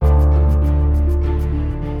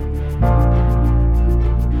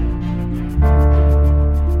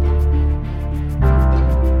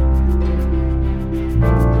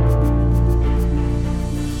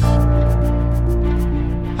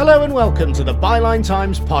welcome to the Byline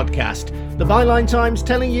Times podcast. The Byline Times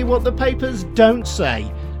telling you what the papers don't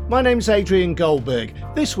say. My name's Adrian Goldberg.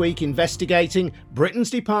 This week investigating Britain's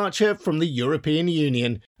departure from the European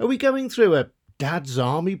Union. Are we going through a Dad's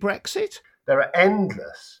Army Brexit? There are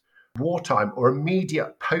endless wartime or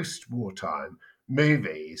immediate post-wartime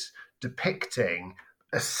movies depicting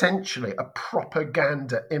essentially a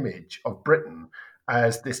propaganda image of Britain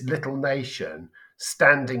as this little nation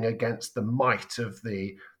standing against the might of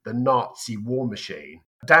the Nazi war machine.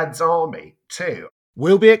 Dad's Army too.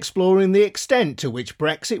 We'll be exploring the extent to which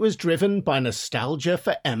Brexit was driven by nostalgia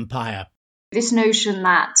for empire. This notion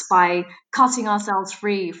that by cutting ourselves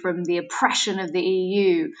free from the oppression of the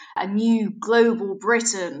EU, a new global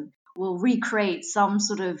Britain will recreate some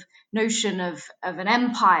sort of notion of an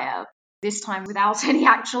empire, this time without any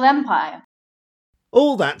actual empire.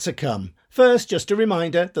 All that to come. First, just a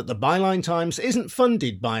reminder that the Byline Times isn't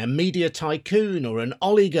funded by a media tycoon or an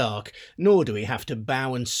oligarch, nor do we have to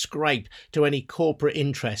bow and scrape to any corporate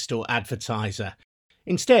interest or advertiser.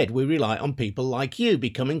 Instead, we rely on people like you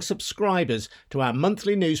becoming subscribers to our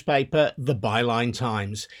monthly newspaper, The Byline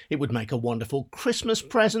Times. It would make a wonderful Christmas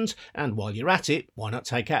present, and while you're at it, why not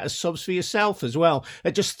take out a subs for yourself as well?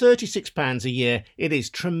 At just £36 a year, it is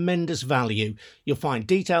tremendous value. You'll find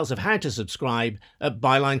details of how to subscribe at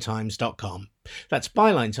bylinetimes.com. That's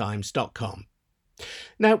bylinetimes.com.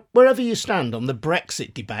 Now, wherever you stand on the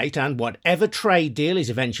Brexit debate and whatever trade deal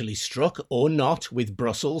is eventually struck or not with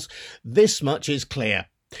Brussels, this much is clear.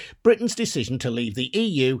 Britain's decision to leave the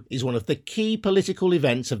EU is one of the key political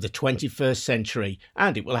events of the 21st century,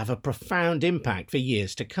 and it will have a profound impact for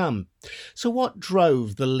years to come. So what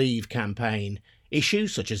drove the Leave campaign?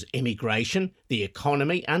 Issues such as immigration, the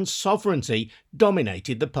economy and sovereignty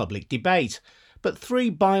dominated the public debate. But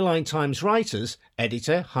three Byline Times writers,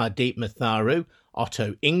 editor Hardeep Matharu,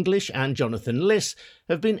 Otto English and Jonathan Liss,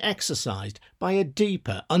 have been exercised by a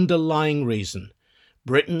deeper underlying reason: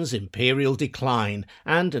 Britain's imperial decline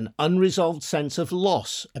and an unresolved sense of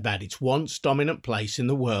loss about its once dominant place in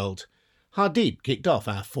the world. Hardeep kicked off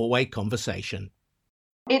our four-way conversation.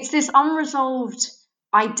 It's this unresolved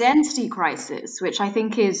identity crisis, which I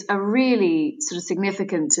think is a really sort of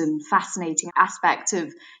significant and fascinating aspect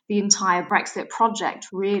of the entire Brexit project,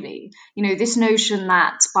 really. You know, this notion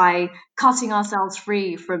that by cutting ourselves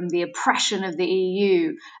free from the oppression of the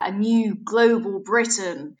EU, a new global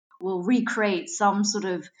Britain will recreate some sort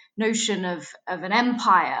of notion of an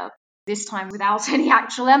empire, this time without any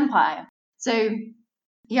actual empire. So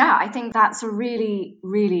yeah, I think that's a really,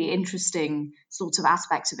 really interesting sort of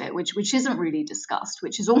aspect of it, which isn't really discussed,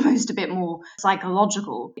 which is almost a bit more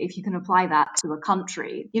psychological if you can apply that to a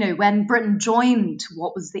country. You know, when Britain joined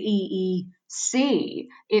what was the EEC,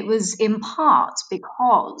 it was in part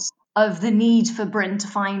because of the need for Britain to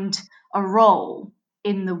find a role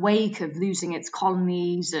in the wake of losing its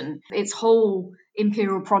colonies and its whole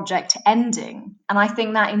imperial project ending. And I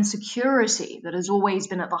think that insecurity that has always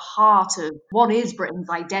been at the heart of what is Britain's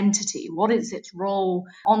identity, what is its role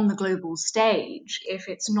on the global stage if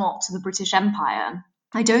it's not the British Empire,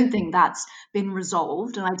 I don't think that's been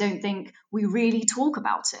resolved, and I don't think we really talk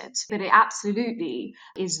about it, but it absolutely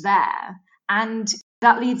is there. And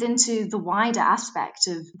that leads into the wider aspect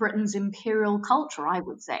of Britain's imperial culture, I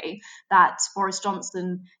would say, that Boris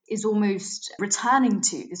Johnson is almost returning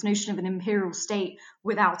to, this notion of an imperial state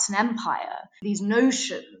without an empire. These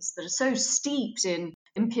notions that are so steeped in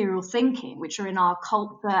imperial thinking, which are in our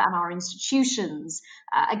culture and our institutions,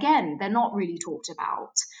 again, they're not really talked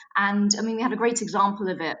about. And I mean, we had a great example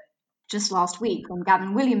of it just last week when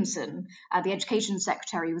Gavin Williamson, the Education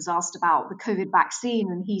Secretary, was asked about the COVID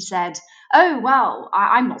vaccine, and he said, oh, well,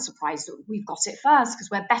 I'm not surprised that we've got it first because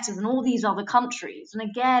we're better than all these other countries. And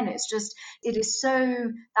again, it is so,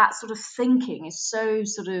 that sort of thinking is so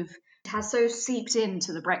sort of, has so seeped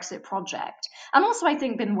into the Brexit project. And also, I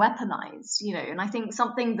think, been weaponized, you know, and I think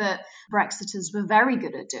something that Brexiters were very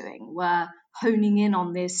good at doing were honing in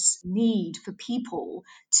on this need for people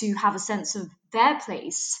to have a sense of their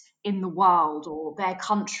place in the world or their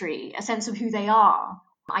country, a sense of who they are.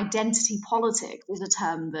 Identity politics is a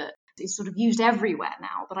term that is sort of used everywhere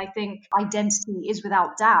now, but I think identity is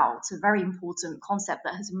without doubt a very important concept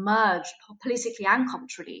that has emerged politically and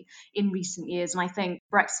culturally in recent years. And I think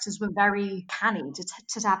Brexiters were very canny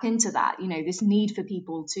to tap into that, you know, this need for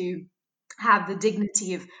people to have the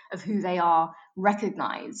dignity of who they are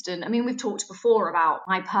recognized. And I mean, we've talked before about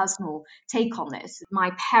my personal take on this.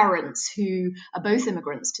 My parents, who are both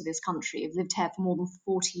immigrants to this country, have lived here for more than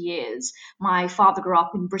 40 years. My father grew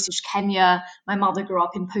up in British Kenya. My mother grew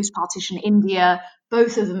up in post-partition India.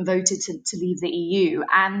 both of them voted to leave the EU.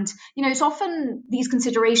 And, it's often these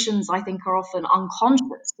considerations, I think, are often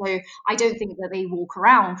unconscious. So I don't think that they walk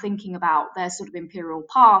around thinking about their sort of imperial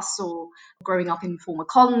past or growing up in former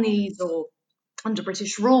colonies or under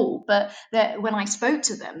British rule. But when I spoke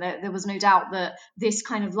to them, there was no doubt that this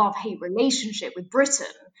kind of love-hate relationship with Britain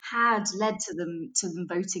had led to them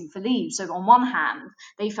voting for leave. So on one hand,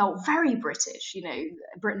 they felt very British.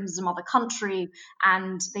 Britain is a mother country,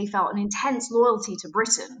 and they felt an intense loyalty to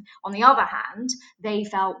Britain. On the other hand, they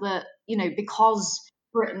felt that, because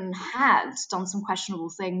Britain had done some questionable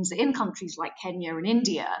things in countries like Kenya and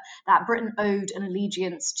India, that Britain owed an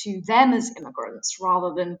allegiance to them as immigrants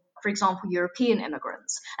rather than, for example, European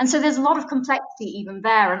immigrants. And so there's a lot of complexity even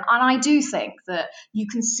there. And I do think that you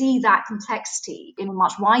can see that complexity in a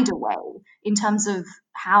much wider way in terms of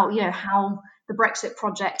how the Brexit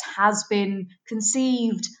project has been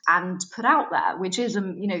conceived and put out there, which is,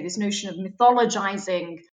 this notion of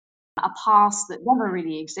mythologizing a past that never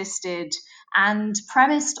really existed and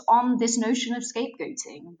premised on this notion of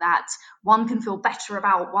scapegoating, that one can feel better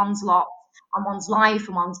about one's lot and one's life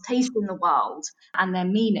and one's taste in the world and their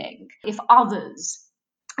meaning if others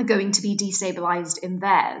are going to be destabilized in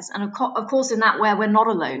theirs. And of course, in that way, we're not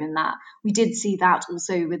alone in that. We did see that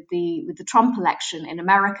also with the Trump election in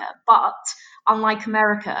America. But unlike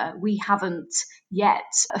America, we haven't yet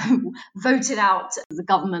voted out the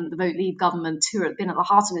Vote Leave government who have been at the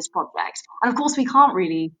heart of this project. And of course, we can't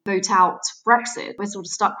really vote out Brexit. We're sort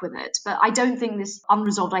of stuck with it. But I don't think this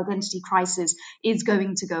unresolved identity crisis is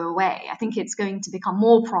going to go away. I think it's going to become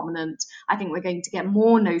more prominent. I think we're going to get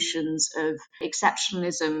more notions of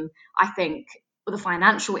exceptionalism. I think the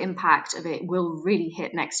financial impact of it will really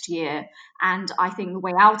hit next year. And I think the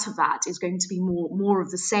way out of that is going to be more of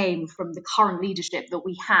the same from the current leadership that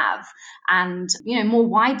we have. And, more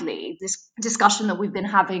widely, this discussion that we've been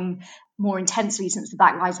having more intensely since the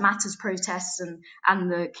Black Lives Matters protests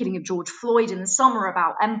and the killing of George Floyd in the summer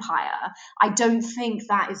about empire, I don't think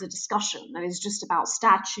that is a discussion that is just about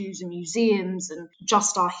statues and museums and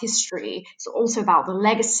just our history. It's also about the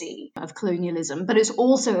legacy of colonialism, but it's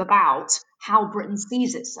also about how Britain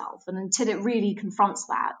sees itself. And until it really confronts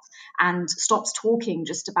that and stops talking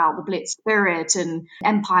just about the Blitz spirit and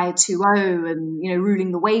Empire 2.0 and,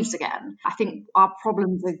 ruling the waves again, I think our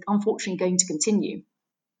problems are unfortunately going to continue.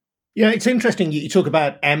 Yeah, it's interesting you talk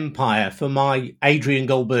about empire. For my Adrian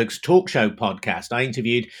Goldberg's talk show podcast, I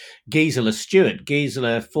interviewed Gisela Stuart.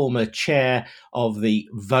 Gisela, former chair of the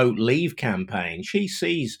Vote Leave campaign. She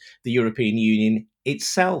sees the European Union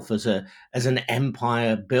itself as an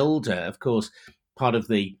empire builder. Of course, part of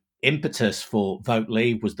the impetus for Vote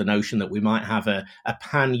Leave was the notion that we might have a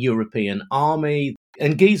pan-European army.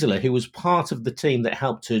 And Gisela, who was part of the team that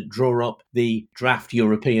helped to draw up the draft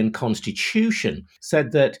European Constitution,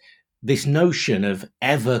 said that this notion of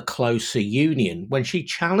ever closer union, when she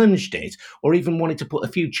challenged it or even wanted to put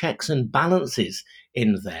a few checks and balances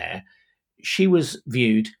in there, she was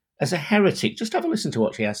viewed as a heretic. Just have a listen to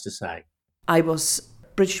what she has to say. I was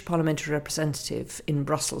British parliamentary representative in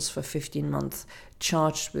Brussels for 15 months,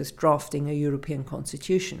 charged with drafting a European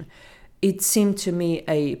constitution. It seemed to me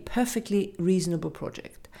a perfectly reasonable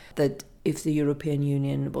project that if the European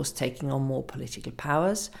Union was taking on more political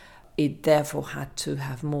powers, it therefore had to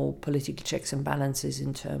have more political checks and balances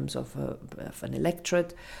in terms of an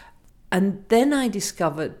electorate. And then I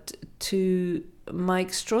discovered, to my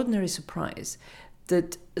extraordinary surprise,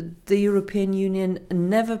 that the European Union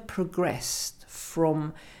never progressed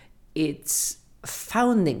from its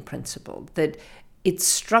founding principle, that its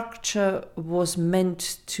structure was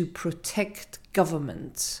meant to protect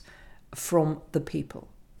governments from the people.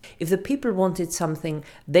 If the people wanted something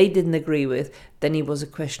they didn't agree with, then it was a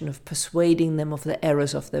question of persuading them of the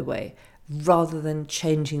errors of their way, rather than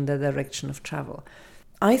changing the direction of travel.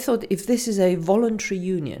 I thought if this is a voluntary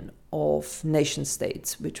union of nation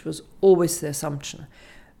states, which was always the assumption,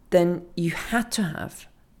 then you had to have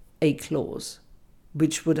a clause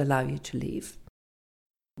which would allow you to leave.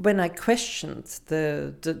 When I questioned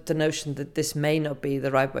the notion that this may not be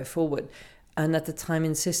the right way forward, and at the time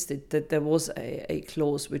insisted that there was a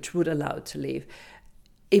clause which would allow it to leave,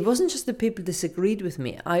 it wasn't just that people disagreed with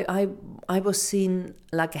me. I was seen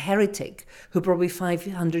like a heretic who probably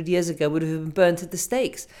 500 years ago would have been burnt at the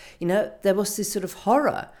stakes. There was this sort of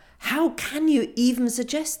horror. How can you even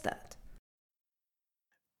suggest that?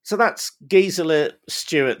 So that's Gisela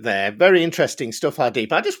Stuart there. Very interesting stuff,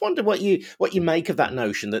 Hardeep. I just wonder what you make of that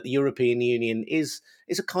notion that the European Union is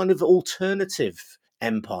a kind of alternative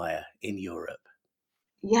empire in Europe.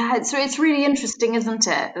 Yeah, so it's really interesting, isn't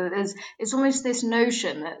it? It's almost this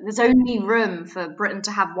notion that there's only room for Britain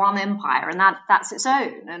to have one empire, and that's its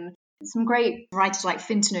own. And Some great writers like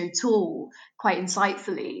Fintan O'Toole quite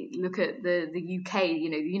insightfully look at the UK,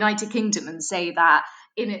 the United Kingdom, and say that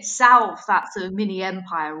in itself that's a mini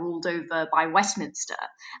empire ruled over by Westminster,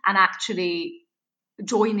 and actually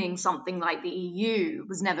joining something like the EU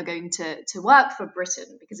was never going to work for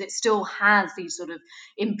Britain because it still has these sort of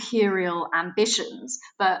imperial ambitions.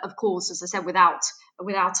 But of course, as I said, without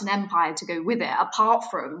an empire to go with it, apart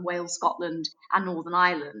from Wales, Scotland, and Northern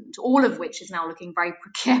Ireland, all of which is now looking very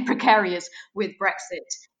precarious with Brexit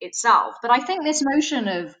itself. But I think this notion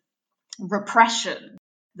of repression,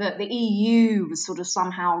 that the EU was sort of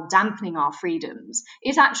somehow dampening our freedoms,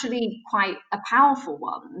 is actually quite a powerful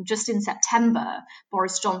one. Just in September,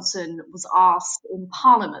 Boris Johnson was asked in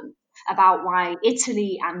Parliament about why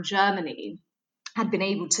Italy and Germany had been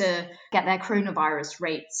able to get their coronavirus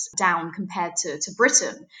rates down compared to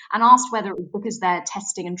Britain, and asked whether it was because their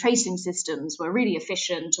testing and tracing systems were really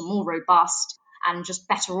efficient and more robust and just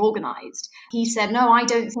better organized. He said, no, I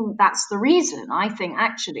don't think that's the reason. I think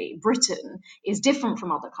actually Britain is different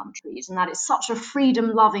from other countries, and that it's such a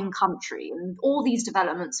freedom-loving country. And all these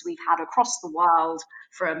developments we've had across the world,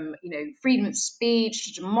 from freedom of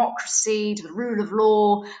speech to democracy to the rule of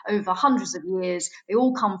law over hundreds of years, they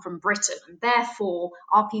all come from Britain. And therefore,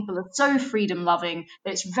 our people are so freedom-loving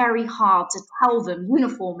that it's very hard to tell them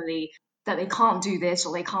uniformly that they can't do this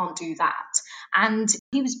or they can't do that. And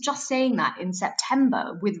he was just saying that in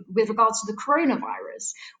September with regards to the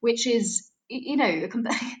coronavirus, which is,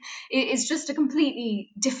 it's just a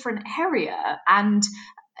completely different area. And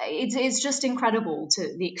it's just incredible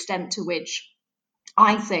to the extent to which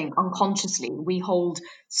I think unconsciously we hold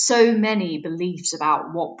so many beliefs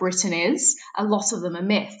about what Britain is. A lot of them are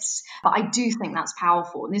myths, but I do think that's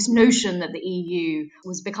powerful. And this notion that the EU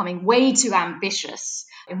was becoming way too ambitious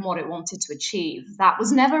in what it wanted to achieve, that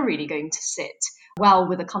was never really going to sit well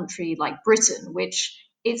with a country like Britain, which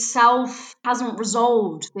itself hasn't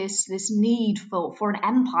resolved this need for an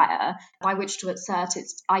empire by which to assert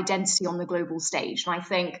its identity on the global stage. And I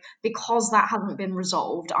think because that hasn't been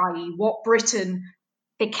resolved, i.e. what Britain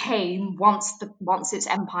became once its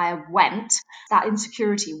empire went, that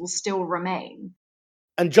insecurity will still remain.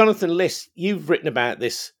 And Jonathan Liss, you've written about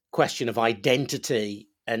this question of identity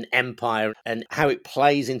and empire and how it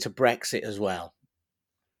plays into Brexit as well.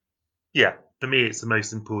 Yeah, for me, it's the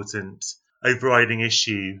most important overriding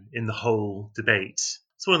issue in the whole debate.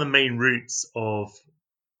 It's one of the main roots of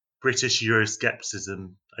British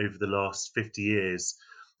Euroscepticism over the last 50 years,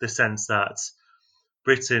 the sense that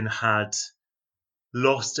Britain had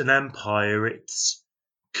lost an empire it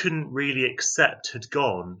couldn't really accept had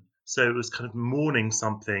gone. So it was kind of mourning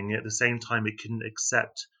something at the same time it couldn't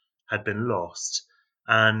accept had been lost,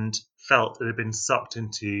 and felt it had been sucked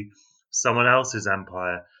into someone else's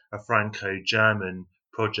empire, a Franco-German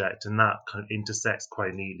project, and that kind of intersects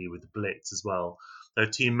quite neatly with the Blitz as well. There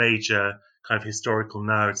are two major kind of historical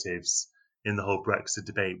narratives in the whole Brexit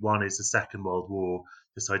debate. One is the Second World War,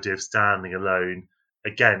 this idea of standing alone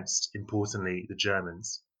against, importantly, the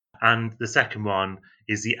Germans. And the second one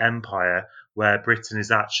is the empire, where Britain is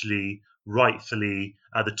actually rightfully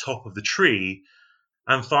at the top of the tree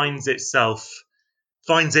and finds it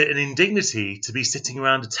an indignity to be sitting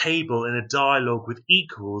around a table in a dialogue with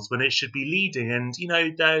equals when it should be leading. And,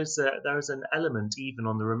 there's an element even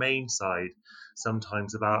on the Remain side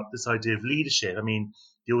sometimes about this idea of leadership. I mean,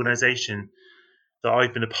 the organisation that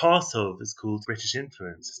I've been a part of is called British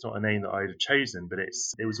Influence. It's not a name that I'd have chosen, but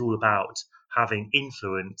it was all about having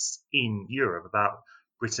influence in Europe, about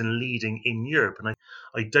Britain leading in Europe. And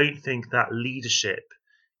I don't think that leadership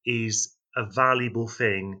is a valuable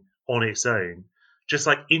thing on its own. Just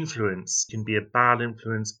like influence can be a bad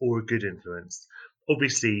influence or a good influence.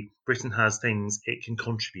 Obviously, Britain has things it can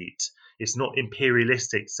contribute. It's not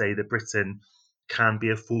imperialistic to say that Britain can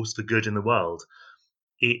be a force for good in the world.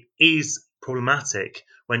 It is problematic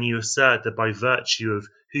when you assert that by virtue of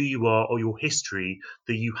who you are or your history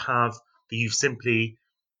that you've simply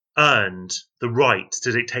earned the right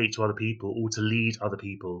to dictate to other people or to lead other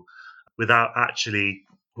people without actually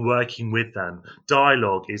working with them.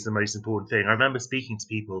 Dialogue is the most important thing. I remember speaking to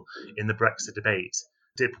people in the Brexit debate,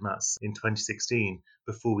 diplomats in 2016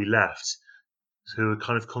 before we left, who were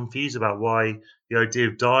kind of confused about why the idea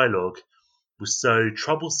of dialogue was so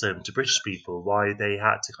troublesome to British people, why they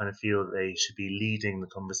had to kind of feel that they should be leading the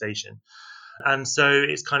conversation. And so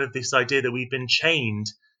it's kind of this idea that we've been chained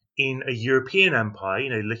in a European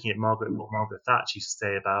empire, looking at what Margaret Thatcher used to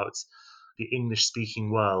say about the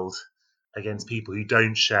English-speaking world against people who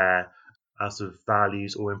don't share our sort of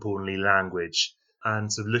values or, importantly, language,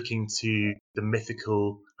 and sort of looking to the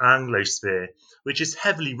mythical Anglosphere, which is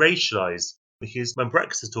heavily racialized. Because when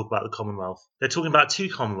Brexiters talk about the Commonwealth, they're talking about two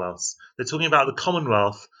Commonwealths. They're talking about the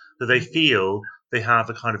Commonwealth that they feel they have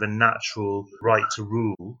a kind of a natural right to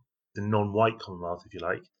rule, the non-white Commonwealth, if you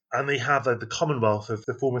like. And they have the Commonwealth of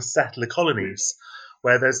the former settler colonies,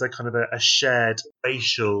 where there's a kind of a shared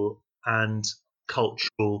racial and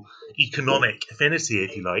cultural, economic affinity,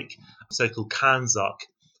 if you like, so-called Kanzuk,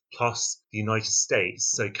 plus the United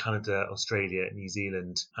States, so Canada, Australia, New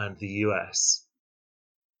Zealand, and the US.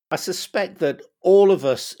 I suspect that all of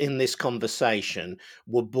us in this conversation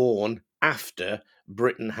were born after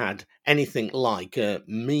Britain had anything like a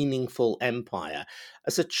meaningful empire.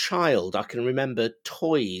 As a child, I can remember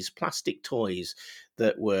toys, plastic toys,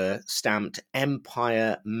 that were stamped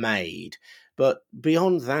Empire Made. But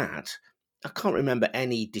beyond that, I can't remember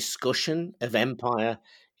any discussion of empire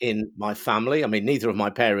in my family. I mean, neither of my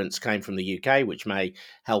parents came from the UK, which may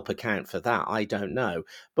help account for that. I don't know.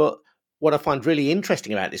 But what I find really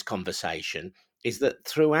interesting about this conversation is that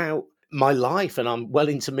throughout my life, and I'm well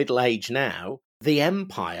into middle age now, the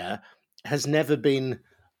empire has never been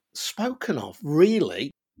spoken of, really.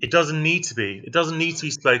 It doesn't need to be. It doesn't need to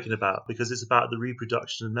be spoken about because it's about the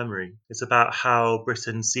reproduction of memory. It's about how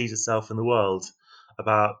Britain sees itself in the world,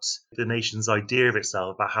 about the nation's idea of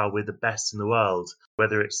itself, about how we're the best in the world,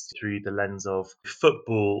 whether it's through the lens of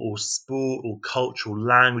football or sport or cultural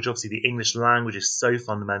language. Obviously, the English language is so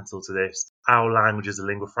fundamental to this. Our language is a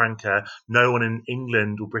lingua franca. No one in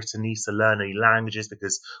England or Britain needs to learn any languages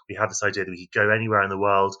because we have this idea that we could go anywhere in the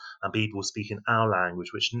world and people will speak in our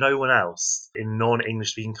language, which no one else in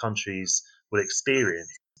non-English speaking countries will experience.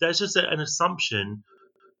 There's just an assumption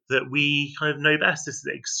that we kind of know best. This is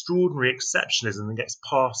extraordinary exceptionalism that gets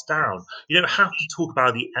passed down. You don't have to talk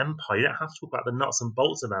about the empire. You don't have to talk about the nuts and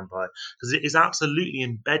bolts of empire because it is absolutely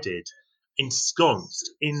embedded,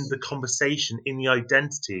 ensconced in the conversation, in the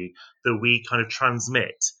identity that we kind of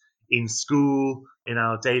transmit in school, in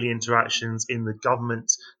our daily interactions, in the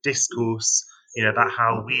government discourse, about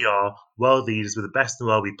how we are world leaders, we're the best in the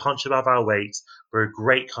world, we punch above our weight, we're a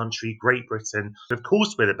great country, Great Britain. Of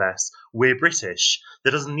course we're the best, we're British.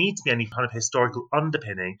 There doesn't need to be any kind of historical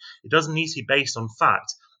underpinning. It doesn't need to be based on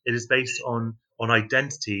fact. It is based on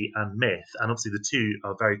identity and myth, and obviously the two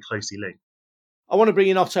are very closely linked. I want to bring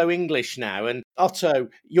in Otto English now. And Otto,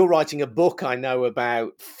 you're writing a book, I know,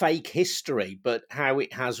 about fake history, but how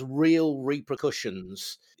it has real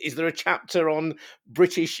repercussions. Is there a chapter on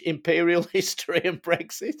British imperial history and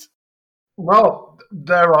Brexit? Well,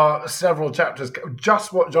 there are several chapters.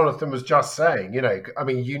 Just what Jonathan was just saying, I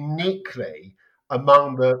mean, uniquely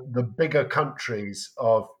among the bigger countries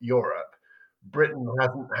of Europe, Britain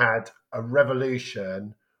hasn't had a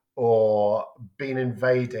revolution or been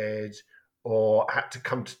invaded or had to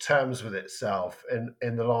come to terms with itself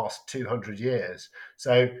in the last 200 years.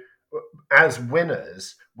 So as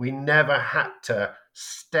winners, we never had to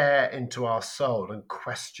stare into our soul and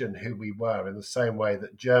question who we were in the same way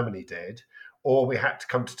that Germany did, or we had to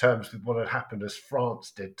come to terms with what had happened as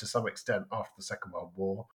France did to some extent after the Second World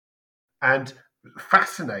War. And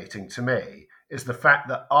fascinating to me is the fact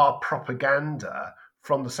that our propaganda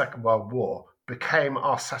from the Second World War became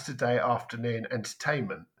our Saturday afternoon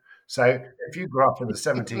entertainment. So if you grew up in the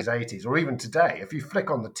 70s, 80s, or even today, if you flick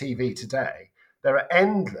on the TV today, there are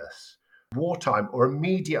endless wartime or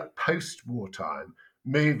immediate post-wartime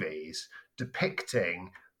movies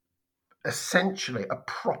depicting essentially a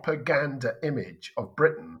propaganda image of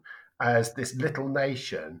Britain as this little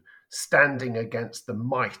nation standing against the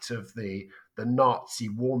might of the Nazi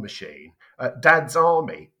war machine. Dad's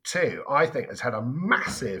Army, too, I think has had a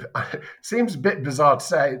massive, seems a bit bizarre to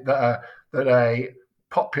say that a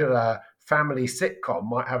popular family sitcom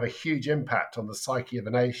might have a huge impact on the psyche of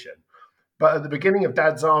a nation. But at the beginning of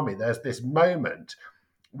Dad's Army, there's this moment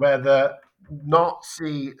where the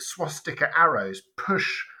Nazi swastika arrows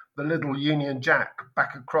push the little Union Jack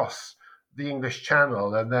back across the English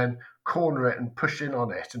Channel and then corner it and push in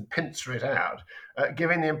on it and pincer it out,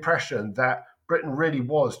 giving the impression that Britain really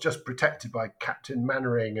was just protected by Captain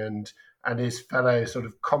Mannering and his fellow sort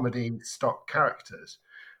of comedy stock characters.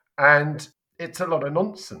 And it's a lot of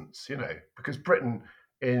nonsense, because Britain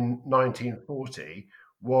in 1940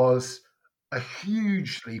 was a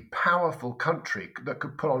hugely powerful country that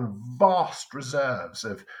could put on vast reserves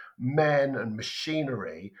of men and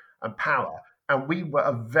machinery and power. And we were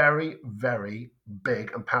a very, very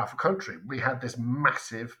big and powerful country. We had this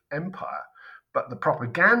massive empire, but the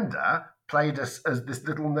propaganda played us as this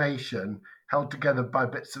little nation held together by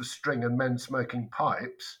bits of string and men smoking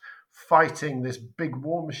pipes, fighting this big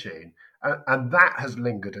war machine. And that has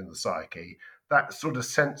lingered in the psyche, that sort of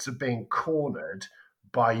sense of being cornered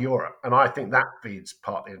by Europe. And I think that feeds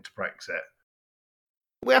partly into Brexit.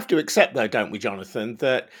 We have to accept, though, don't we, Jonathan,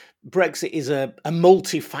 that Brexit is a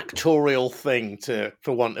multifactorial thing,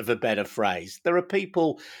 for want of a better phrase. There are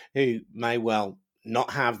people who may well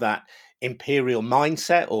not have that imperial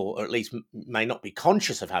mindset, or at least may not be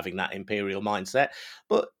conscious of having that imperial mindset,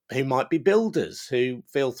 but who might be builders who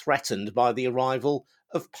feel threatened by the arrival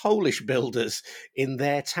of Polish builders in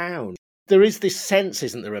their town. There is this sense,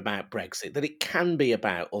 isn't there, about Brexit, that it can be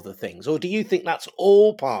about other things? Or do you think that's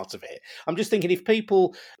all part of it? I'm just thinking, if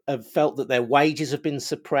people have felt that their wages have been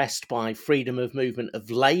suppressed by freedom of movement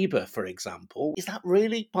of labour, for example, is that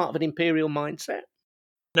really part of an imperial mindset?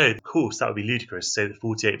 No, of course, that would be ludicrous to say that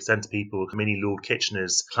 48% of people are mini Lord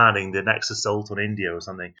Kitcheners planning the next assault on India or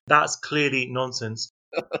something. That's clearly nonsense.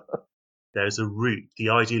 There's a root,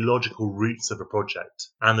 the ideological roots of a project,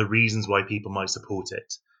 and the reasons why people might support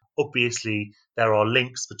it. Obviously, there are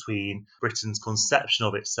links between Britain's conception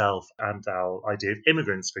of itself and our idea of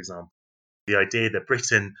immigrants, for example. The idea that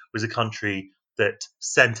Britain was a country that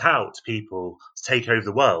sent out people to take over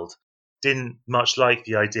the world didn't much like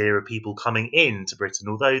the idea of people coming into Britain,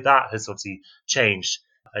 although that has obviously changed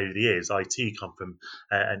over the years. I too come from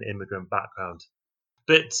an immigrant background.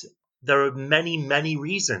 But there are many, many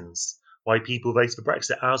reasons why people voted for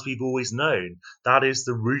Brexit, as we've always known. That is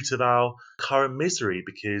the root of our current misery,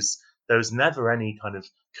 because there was never any kind of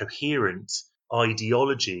coherent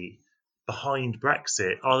ideology behind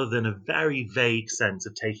Brexit other than a very vague sense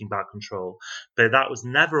of taking back control. But that was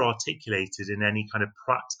never articulated in any kind of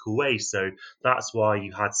practical way. So that's why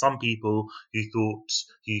you had some people who thought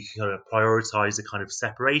you kind of prioritize a kind of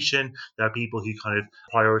separation. There are people who kind of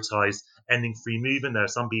prioritize ending free movement. There are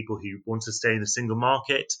some people who want to stay in the single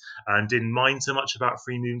market and didn't mind so much about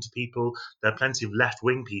free movement to people. There are plenty of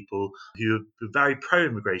left-wing people who are very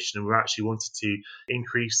pro-immigration and who actually wanted to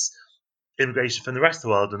increase immigration from the rest of the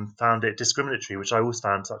world and found it discriminatory, which I always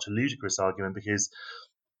found such a ludicrous argument, because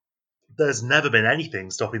there's never been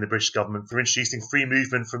anything stopping the British government from introducing free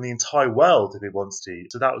movement from the entire world if it wants to.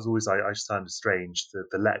 So that was always, I just found it strange.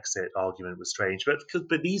 The Lexit argument was strange.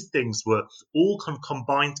 But these things were all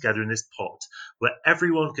combined together in this pot where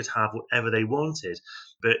everyone could have whatever they wanted.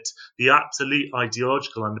 But the absolute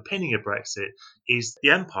ideological underpinning of Brexit is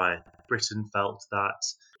the empire. Britain felt that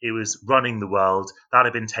it was running the world, that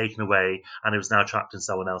had been taken away, and it was now trapped in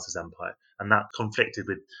someone else's empire. And that conflicted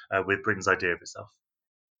with Britain's idea of itself.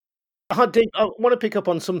 I want to pick up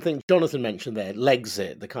on something Jonathan mentioned there,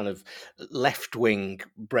 Lexit, the kind of left-wing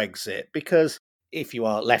Brexit, because if you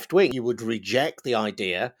are left-wing, you would reject the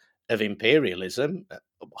idea of imperialism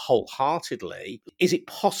wholeheartedly. Is it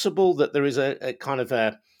possible that there is a kind of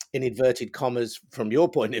in inverted commas, from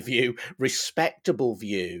your point of view, respectable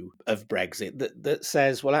view of Brexit that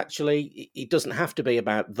says, well, actually, it doesn't have to be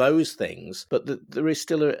about those things, but that there is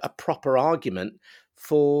still a proper argument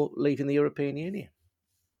for leaving the European Union?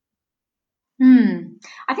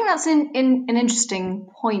 I think that's an interesting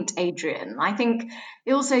point, Adrian. I think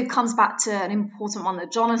it also comes back to an important one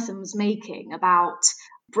that Jonathan was making about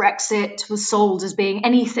Brexit was sold as being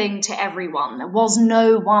anything to everyone. There was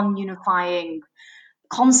no one unifying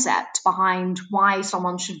concept behind why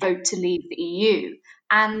someone should vote to leave the EU.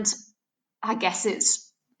 And I guess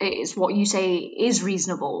it's what you say is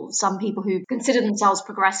reasonable. Some people who consider themselves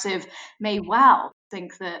progressive may well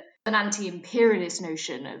think that an anti-imperialist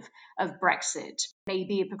notion of Brexit may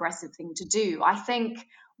be a progressive thing to do. I think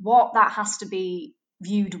what that has to be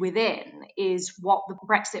viewed within is what the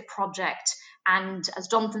Brexit project and, as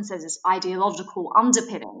Jonathan says, its ideological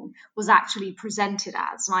underpinning was actually presented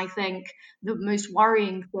as. And I think the most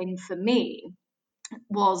worrying thing for me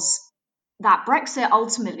was that Brexit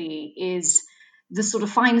ultimately is the sort of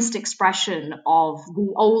finest expression of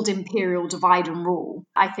the old imperial divide and rule.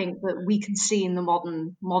 I think that we can see in the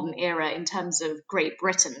modern era in terms of Great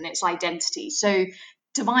Britain and its identity. So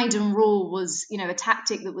divide and rule was, a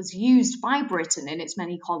tactic that was used by Britain in its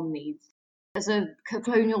many colonies as a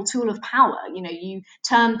colonial tool of power. You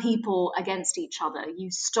turn people against each other.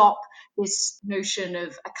 You stop this notion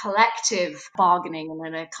of a collective bargaining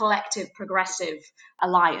and a collective progressive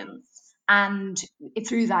alliance. And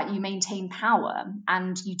through that, you maintain power.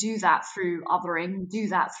 And you do that through othering, you do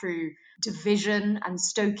that through division and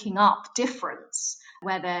stoking up difference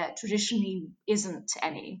where there traditionally isn't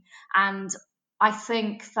any. And I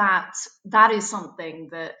think that is something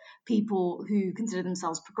that people who consider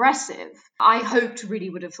themselves progressive, I hoped really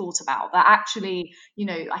would have thought about. That actually,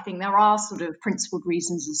 I think there are sort of principled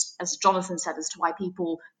reasons, as Jonathan said, as to why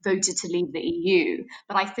people voted to leave the EU.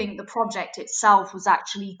 But I think the project itself was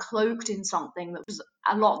actually cloaked in something that was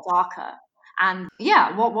a lot darker. And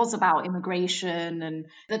yeah, what was about immigration and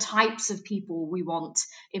the types of people we want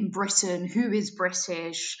in Britain, who is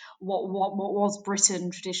British, what was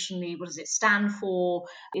Britain traditionally, what does it stand for,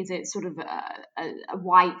 is it sort of a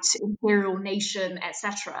white imperial nation,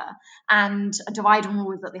 etc. And a divide and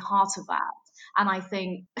rule is at the heart of that. And I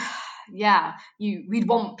think, yeah, we'd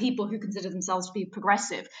want people who consider themselves to be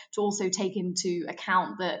progressive to also take into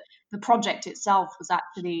account that the project itself was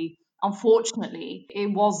actually, unfortunately, it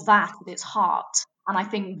was that at its heart. And I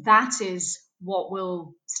think that is what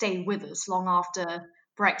will stay with us long after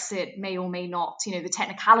Brexit may or may not, the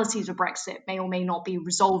technicalities of Brexit may or may not be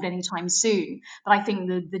resolved anytime soon. But I think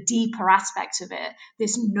the deeper aspect of it,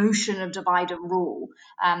 this notion of divide and rule,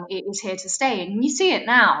 it is here to stay. And you see it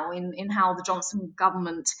now in how the Johnson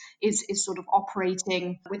government is sort of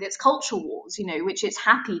operating with its culture wars, which it's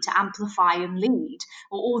happy to amplify and lead.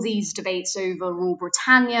 All these debates over Rule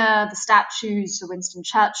Britannia, the statues to Winston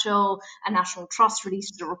Churchill, a National Trust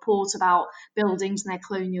released a report about buildings and their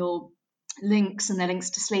colonial links and their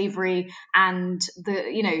links to slavery, and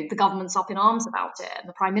the government's up in arms about it, and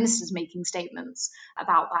the Prime Minister's making statements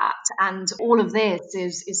about that. And all of this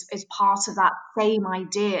is part of that same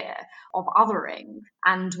idea of othering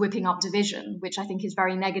and whipping up division, which I think is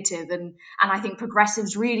very negative. And I think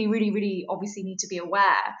progressives really, really, really obviously need to be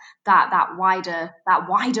aware that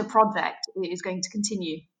wider project is going to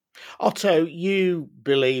continue. Otto, you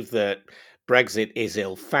believe that Brexit is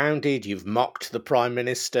ill-founded. You've mocked the Prime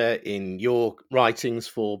Minister in your writings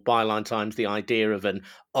for Byline Times, the idea of an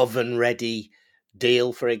oven-ready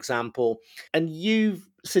deal, for example. And you've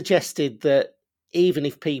suggested that even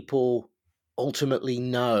if people ultimately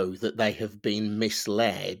know that they have been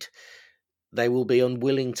misled, they will be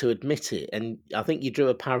unwilling to admit it. And I think you drew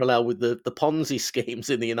a parallel with the Ponzi schemes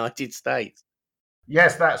in the United States.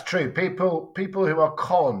 Yes, that's true. People who are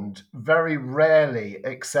conned very rarely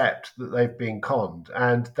accept that they've been conned.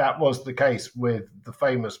 And that was the case with the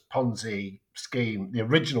famous Ponzi scheme, the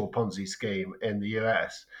original Ponzi scheme in the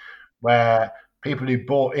US, where people who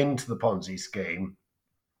bought into the Ponzi scheme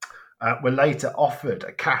were later offered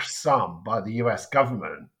a cash sum by the US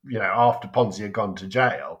government, after Ponzi had gone to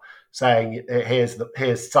jail, saying,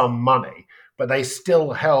 here's some money. But they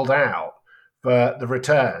still held out for the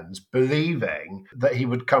returns, believing that he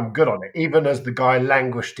would come good on it, even as the guy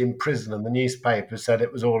languished in prison and the newspaper said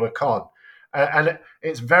it was all a con. And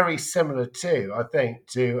it's very similar too, I think,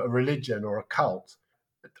 to a religion or a cult.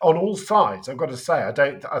 On all sides, I've got to say,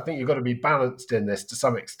 I think you've got to be balanced in this to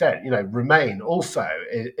some extent. Remain also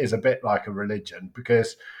is a bit like a religion,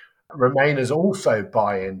 because Remainers also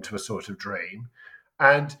buy into a sort of dream.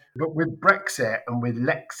 But with Brexit and with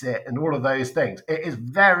Lexit and all of those things, it is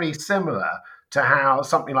very similar to how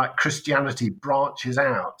something like Christianity branches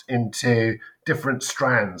out into different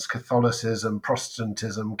strands: Catholicism,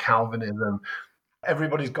 Protestantism, Calvinism.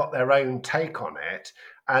 Everybody's got their own take on it.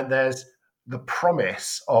 And there's the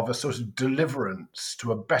promise of a sort of deliverance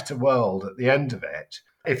to a better world at the end of it,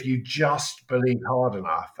 if you just believe hard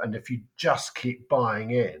enough and if you just keep buying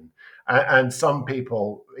in. And some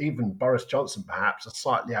people, even Boris Johnson perhaps, are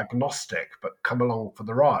slightly agnostic but come along for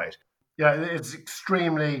the ride. It's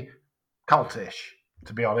extremely cultish,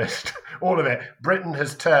 to be honest. All of it. Britain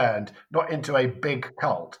has turned not into a big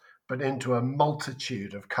cult, but into a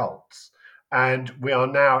multitude of cults. And we are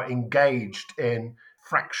now engaged in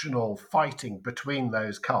fractional fighting between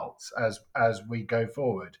those cults as we go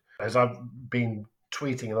forward. As I've been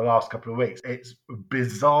tweeting in the last couple of weeks, it's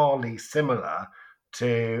bizarrely similar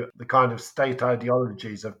to the kind of state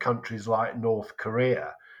ideologies of countries like North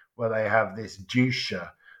Korea, where they have this Juche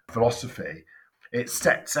philosophy. It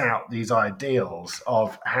sets out these ideals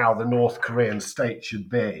of how the North Korean state should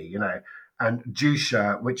be, and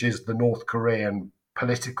Juche, which is the North Korean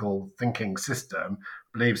political thinking system,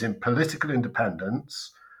 believes in political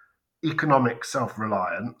independence, economic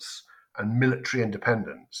self-reliance, and military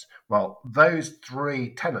independence. Well, those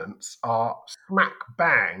three tenets are smack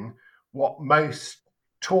bang what most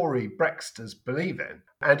Tory Brexiters believe in.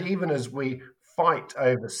 And even as we fight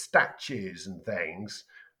over statues and things,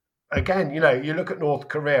 again, you look at North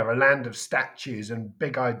Korea, a land of statues and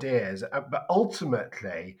big ideas, but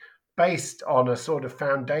ultimately based on a sort of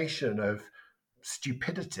foundation of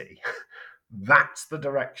stupidity. That's the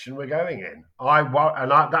direction we're going in.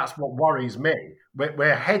 That's what worries me.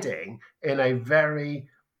 We're heading in a very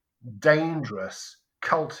dangerous,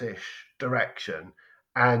 cultish direction.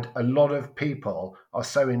 And a lot of people are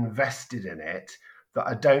so invested in it that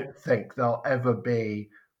I don't think they'll ever be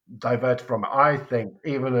diverted from it. I think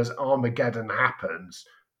even as Armageddon happens,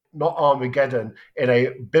 not Armageddon in a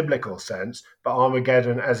biblical sense, but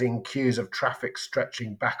Armageddon as in queues of traffic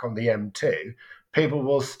stretching back on the M2, people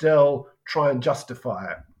will still try and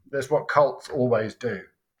justify it. That's what cults always do.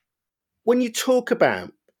 When you talk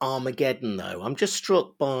about Armageddon, though, I'm just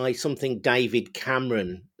struck by something David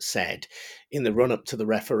Cameron said in the run-up to the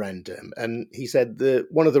referendum. And he said that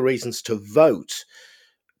one of the reasons to vote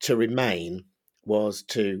to remain was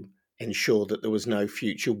to ensure that there was no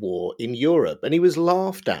future war in Europe. And he was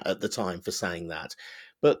laughed at the time for saying that.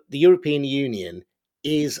 But the European Union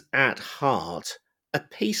is at heart a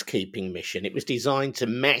peacekeeping mission. It was designed to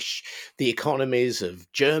mesh the economies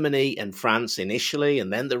of Germany and France initially,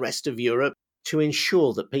 and then the rest of Europe, to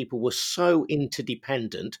ensure that people were so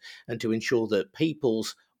interdependent and to ensure that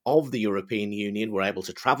peoples of the European Union were able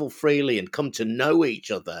to travel freely and come to know each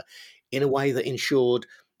other in a way that ensured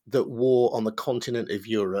that war on the continent of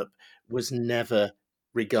Europe was never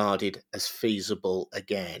regarded as feasible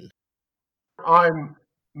again. I'm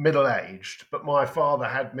middle-aged, but my father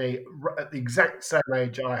had me at the exact same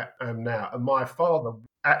age I am now. And my father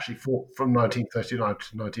actually fought from 1939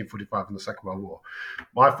 to 1945 in the Second World War.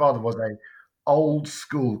 My father was a old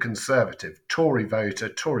school conservative, Tory voter,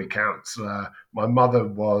 Tory councillor. My mother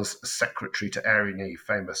was secretary to Erigny,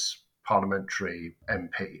 famous parliamentary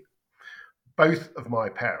MP. Both of my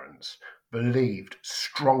parents believed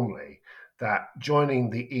strongly that joining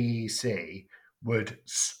the EEC would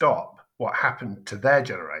stop what happened to their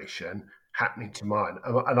generation happening to mine.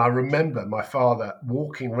 And I remember my father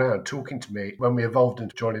walking around talking to me when we evolved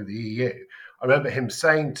into joining the EU. I remember him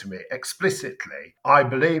saying to me explicitly, I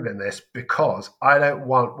believe in this because I don't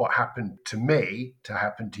want what happened to me to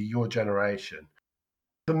happen to your generation.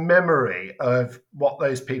 The memory of what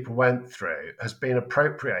those people went through has been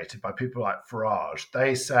appropriated by people like Farage.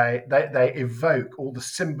 They say they evoke all the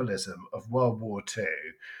symbolism of World War II,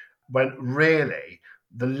 when really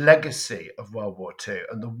the legacy of World War II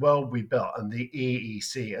and the world we built and the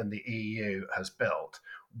EEC and the EU has built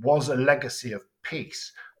was a legacy of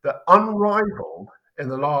peace that unrivaled in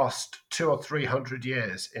the last 200 or 300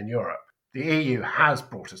 years in Europe. The EU has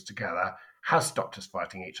brought us together, has stopped us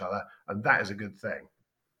fighting each other, and that is a good thing.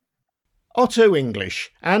 Otto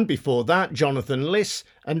English, and before that Jonathan Liss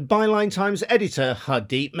and Byline Times editor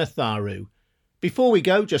Hardeep Matharu. Before we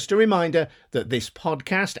go, just a reminder that this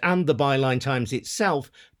podcast and the Byline Times itself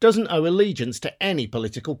doesn't owe allegiance to any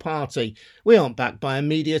political party. We aren't backed by a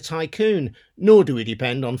media tycoon, nor do we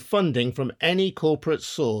depend on funding from any corporate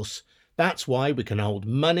source. That's why we can hold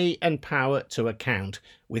money and power to account,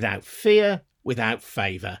 without fear, without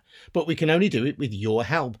favour. But we can only do it with your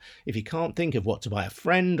help. If you can't think of what to buy a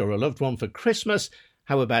friend or a loved one for Christmas,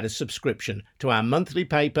 how about a subscription to our monthly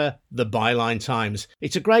paper, The Byline Times?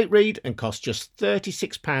 It's a great read and costs just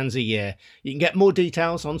 £36 a year. You can get more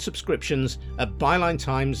details on subscriptions at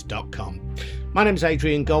bylinetimes.com. My name's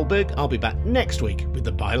Adrian Goldberg. I'll be back next week with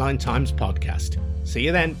the Byline Times podcast. See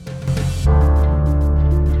you then.